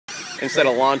instead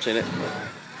of launching it.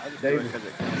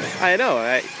 I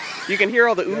know. You can hear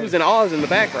all the oohs and ahs in the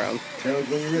background. When you're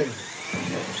ready.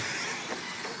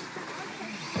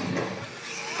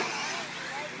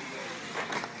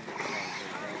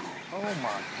 Oh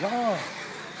my God.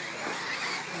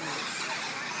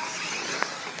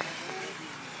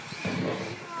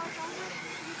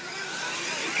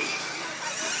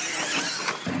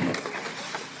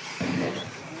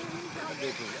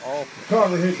 This is awful.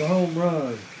 Carver hit the home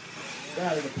run.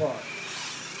 Out of the park.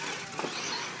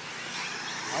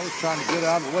 I was trying to get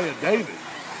out of the way of David.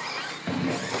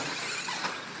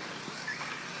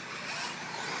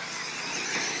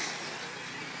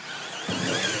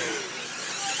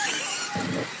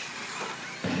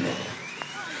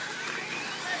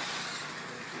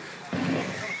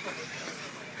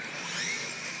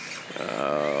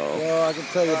 Well, I can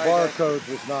tell you barcodes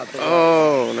was not the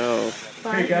Oh, no.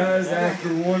 Hey guys,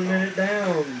 after 1 minute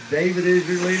down, David is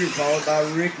your leader, followed by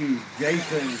Ricky,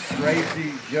 Jason,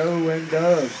 Tracy, Joe, and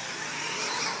Doug.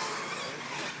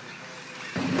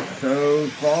 So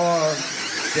far,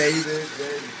 David is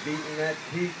beating that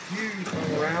TQ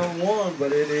from round 1,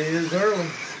 but it is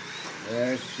early.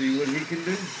 Let's see what he can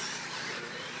do.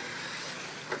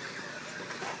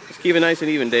 Just keep it nice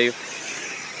and even, Dave.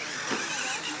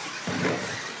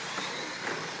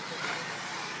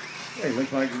 Hey,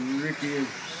 looks like Ricky is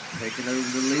taking over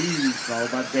the lead,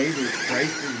 followed by David,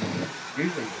 Tracy,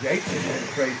 Jason, and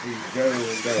Tracy, Joe,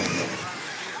 and Doug.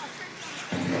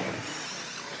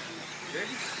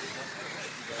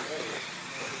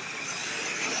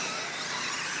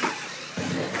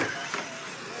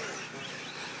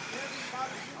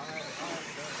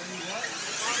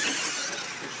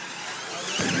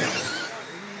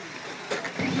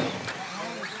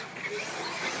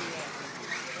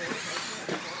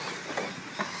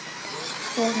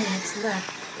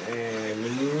 Left. And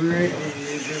Ricky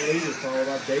is your leader, followed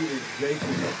by David,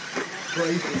 Jason,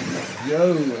 Tracy,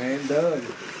 Joe, and Doug.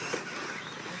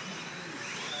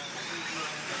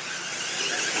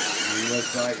 It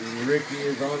looks like Ricky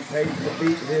is on pace to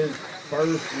beat his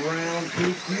first round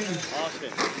TQ.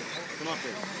 Austin, come up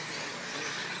here.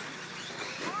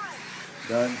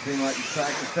 Doesn't seem like the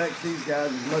track affects these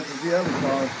guys as much as the other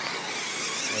cars.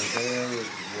 And there is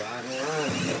right in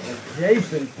line. And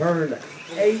Jason turned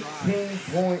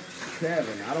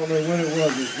 18.7. I don't know when it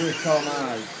was. It just caught my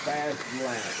eyes. Fast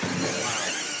lap.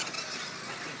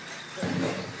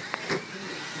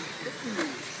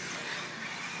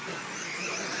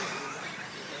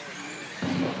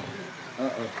 Wow.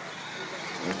 Uh-oh.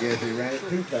 I guess he ran it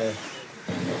too fast.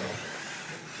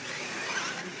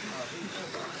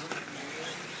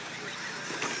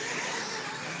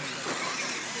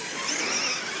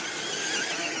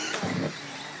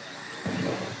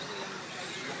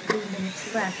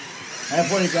 Left.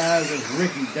 Halfway, guys, is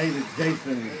Ricky, David,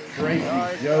 Jason,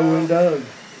 Tracy, Joe, and Doug.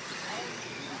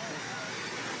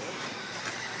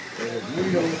 And if we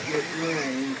don't get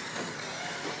rain,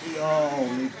 we all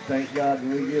need to thank God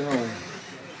when we get home.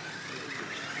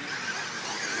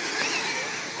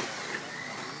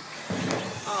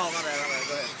 Oh, my bad, go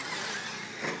ahead.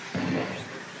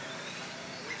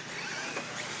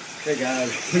 Okay, guys,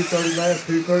 2:30 left,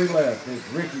 2:30 left. It's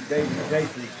Ricky, David,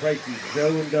 Jason, Tracy,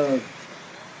 Joe, and Doug.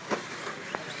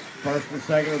 First and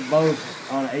second of both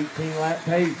on an 18-lap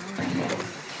pace.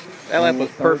 That lap was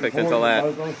perfect until that.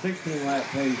 Both on a 16-lap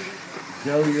pace.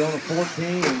 Joe, you're on a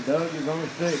 14, and Doug is on a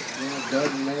 6. You know,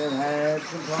 Doug may have had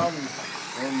some problems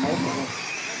on multiple.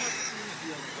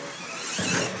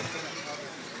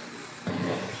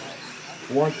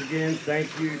 Once again,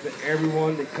 thank you to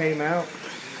everyone that came out.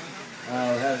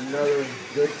 Had another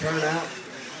good turnout.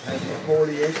 Had some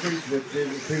 40 entries, which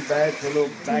isn't too bad for a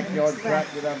little backyard track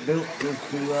that I built just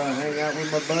to hang out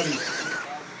with my buddies.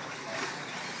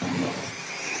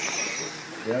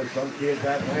 Yeah, some kids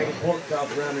have to hang a pork chop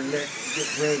around their neck to get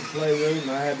friends to play with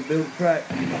them. I had to build a track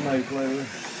for somebody to play with.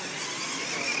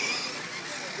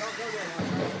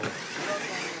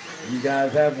 You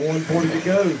guys have 140 to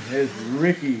go. It's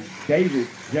Ricky, David,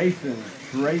 Jason,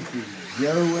 Tracy,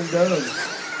 Joe, and Doug.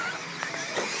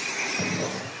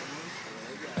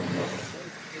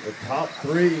 The top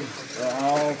three are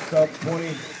all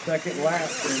sub-20-second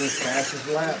laps in this fastest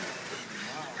lap.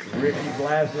 Ricky's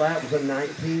last lap was a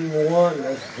 19.1.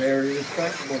 That's very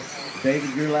respectable.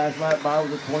 David, your last lap by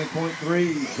was a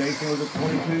 20.3. Jason was a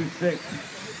 22.6.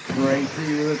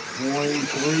 Tracy was a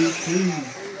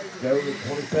 23.2. Joe was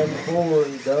 27.4.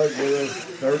 And Doug was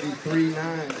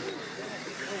 33.9.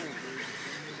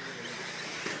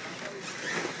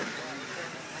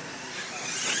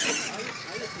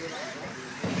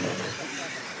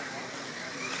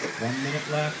 1 minute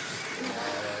left.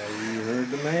 You heard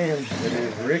the man. It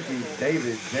is Ricky,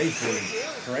 David, Jason,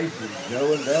 Tracy,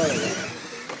 Joe, and Doug.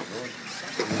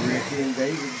 Ricky and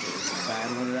David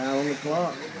battling it out on the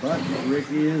clock. But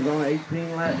Ricky is on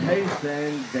 18-lap pace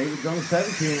and David's on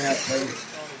 17-lap pace.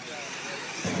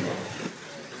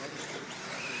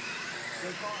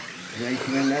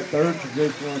 Jason in that third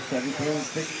position on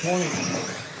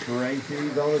 17.620.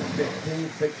 Tracy's on a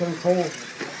 16.604.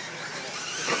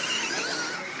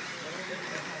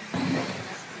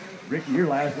 Ricky, your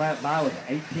last lap by was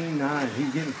 18.9.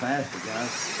 He's getting faster, guys.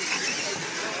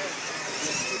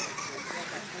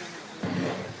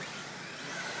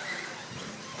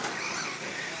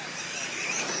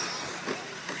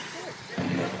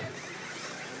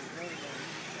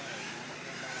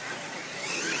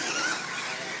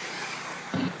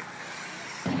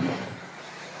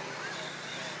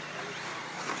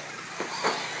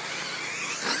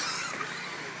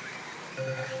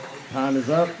 Time is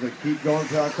up, but keep going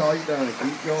until I call you done.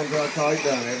 Keep going until I call you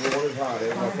done. Everyone is hot.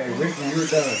 Okay, Ricky, you're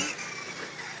done.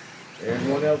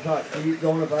 Everyone else hot. Keep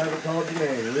going if I haven't called your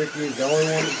name. Ricky is the only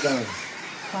one that's done.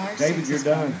 David, you're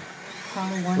done.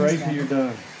 Tracy, you're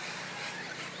done.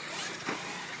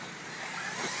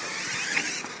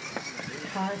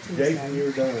 Jason,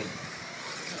 you're done.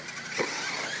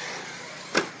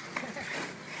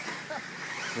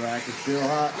 Track is still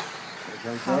hot.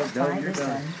 Here comes Doug. Doug, you're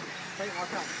done.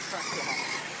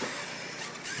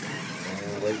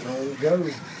 Waiting on the go.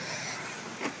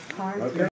 Okay.